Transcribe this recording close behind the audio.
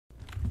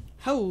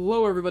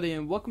Hello everybody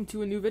and welcome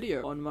to a new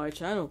video on my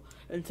channel,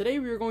 and today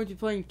we are going to be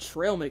playing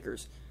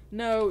Trailmakers.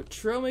 Now,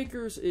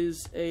 Trailmakers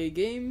is a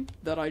game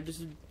that I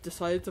just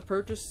decided to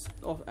purchase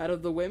out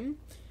of the whim,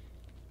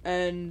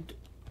 and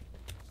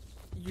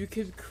you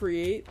could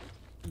create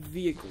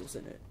vehicles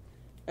in it.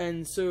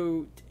 And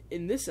so,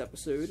 in this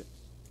episode,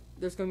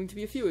 there's going to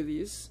be a few of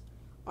these.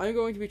 I'm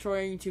going to be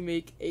trying to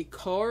make a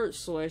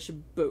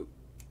car/boat.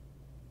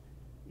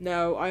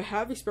 Now, I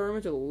have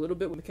experimented a little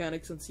bit with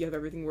mechanics and see how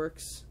everything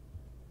works.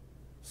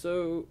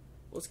 So,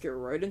 let's get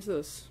right into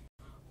this.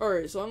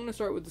 Alright, so I'm going to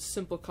start with the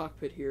simple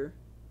cockpit here.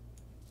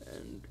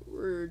 And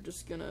we're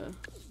just going to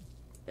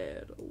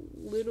add a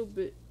little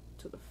bit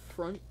to the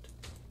front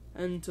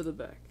and to the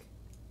back.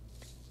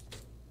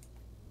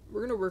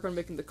 We're going to work on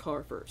making the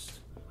car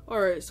first.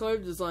 Alright, so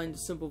I've designed a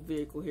simple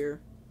vehicle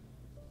here.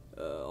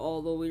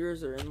 All the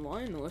leaders are in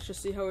line, and let's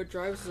just see how it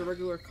drives as a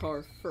regular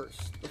car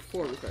first,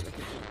 before we start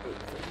making some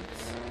boat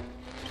things.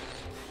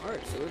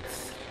 Alright, so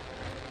it's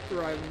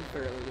driving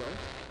fairly well.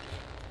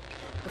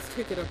 Let's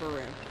take it up a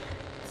ramp.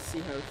 Let's see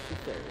how she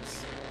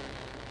fares.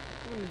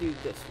 I'm gonna do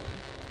this one.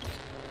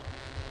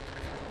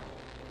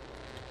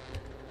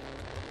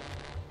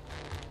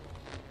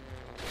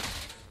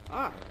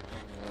 Ah!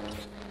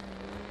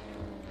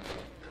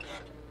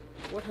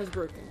 What has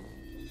broken?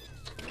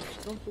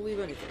 I don't believe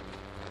anything.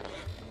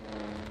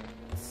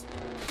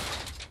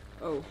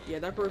 Oh, yeah,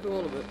 that broke a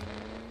little bit.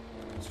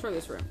 Let's try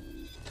this ramp.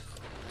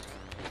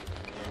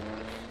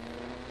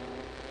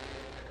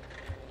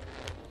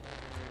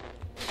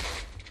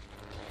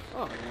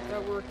 Oh,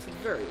 that worked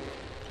very well.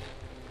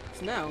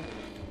 So now,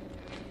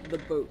 the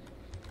boat.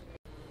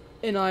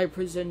 And I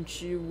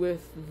present you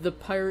with the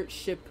pirate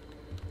ship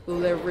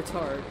Le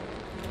Retard.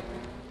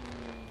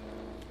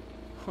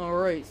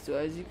 Alright, so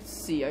as you can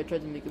see, I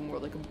tried to make it more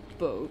like a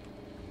boat.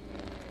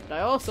 But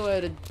I also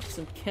added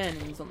some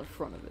cannons on the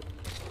front of it,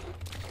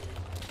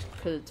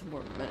 because it's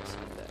more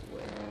menacing that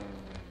way.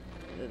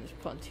 And then there's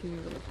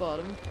pontoons on the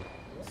bottom.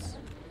 Let's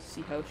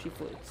see how she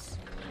floats.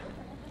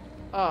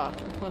 Ah,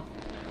 well.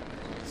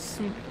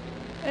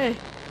 Hey!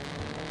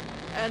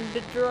 And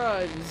it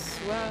drives.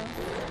 Wow.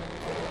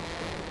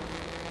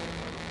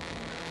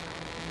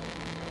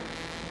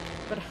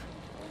 But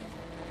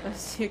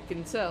as you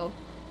can tell,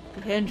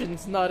 the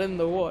engine's not in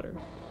the water.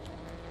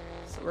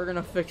 So we're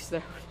gonna fix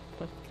that.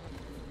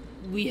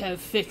 We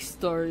have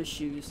fixed our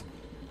issues,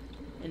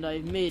 and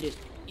I've made it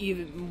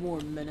even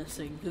more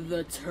menacing.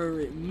 The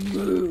turret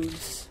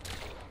moves.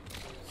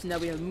 So now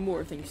we have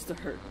more things to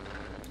hurt.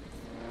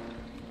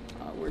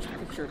 Where's the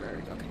picture of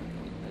Eric? Okay.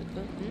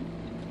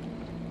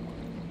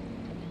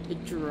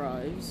 It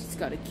drives. It's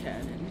got a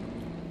cannon.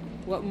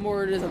 What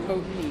more does a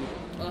boat need?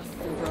 A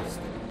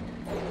thruster.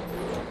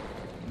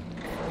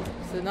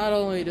 So not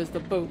only does the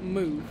boat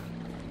move,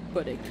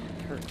 but it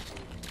can turn.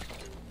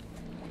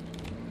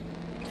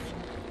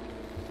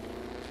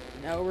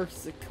 Now it works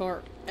as a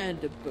car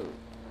and a boat.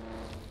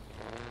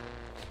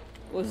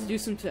 Let's do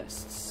some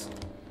tests.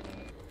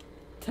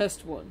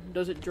 Test 1.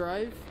 Does it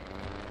drive?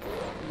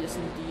 Yes,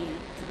 indeed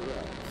it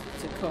drives.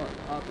 It's a car,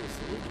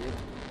 obviously.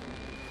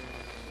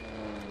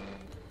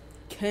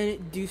 Can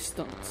it do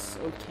stunts?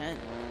 Oh, can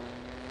it?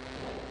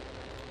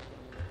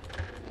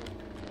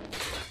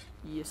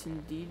 Yes,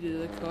 indeed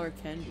the car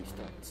can do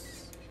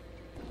stunts.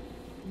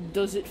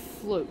 Does it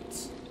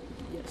float?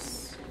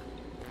 Yes.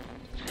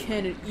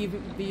 Can it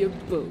even be a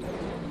boat?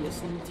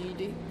 Yes,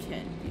 indeed it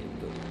can be a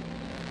boat.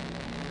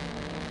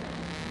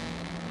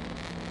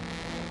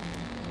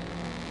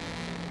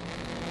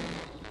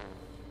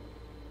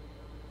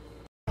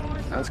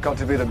 That's got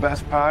to be the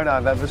best pirate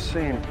I've ever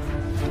seen.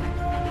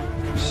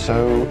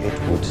 So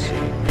it would seem.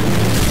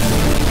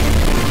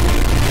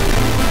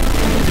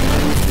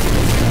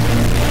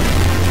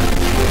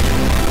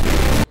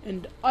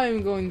 And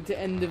I'm going to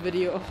end the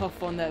video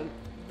off on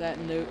that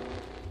note.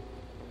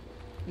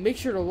 Make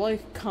sure to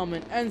like,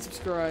 comment, and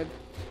subscribe.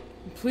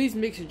 Please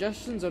make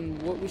suggestions on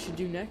what we should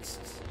do next.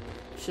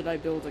 Should I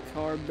build a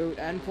car, boat,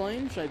 and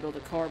plane? Should I build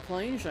a car,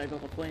 plane? Should I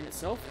build a plane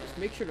itself? Just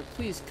make sure to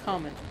please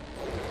comment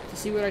to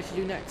see what I should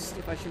do next.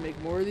 If I should make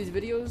more of these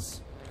videos,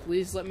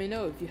 please let me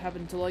know. If you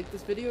happen to like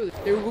this video,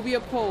 there will be a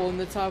poll in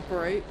the top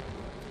right.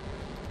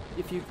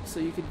 So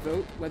you can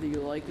vote whether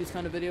you like these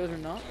kind of videos or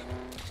not.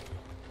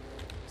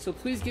 So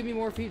please give me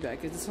more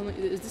feedback. Is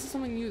this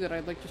something new that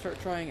I'd like to start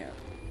trying out?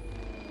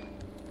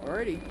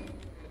 Alrighty.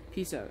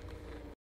 Peace out.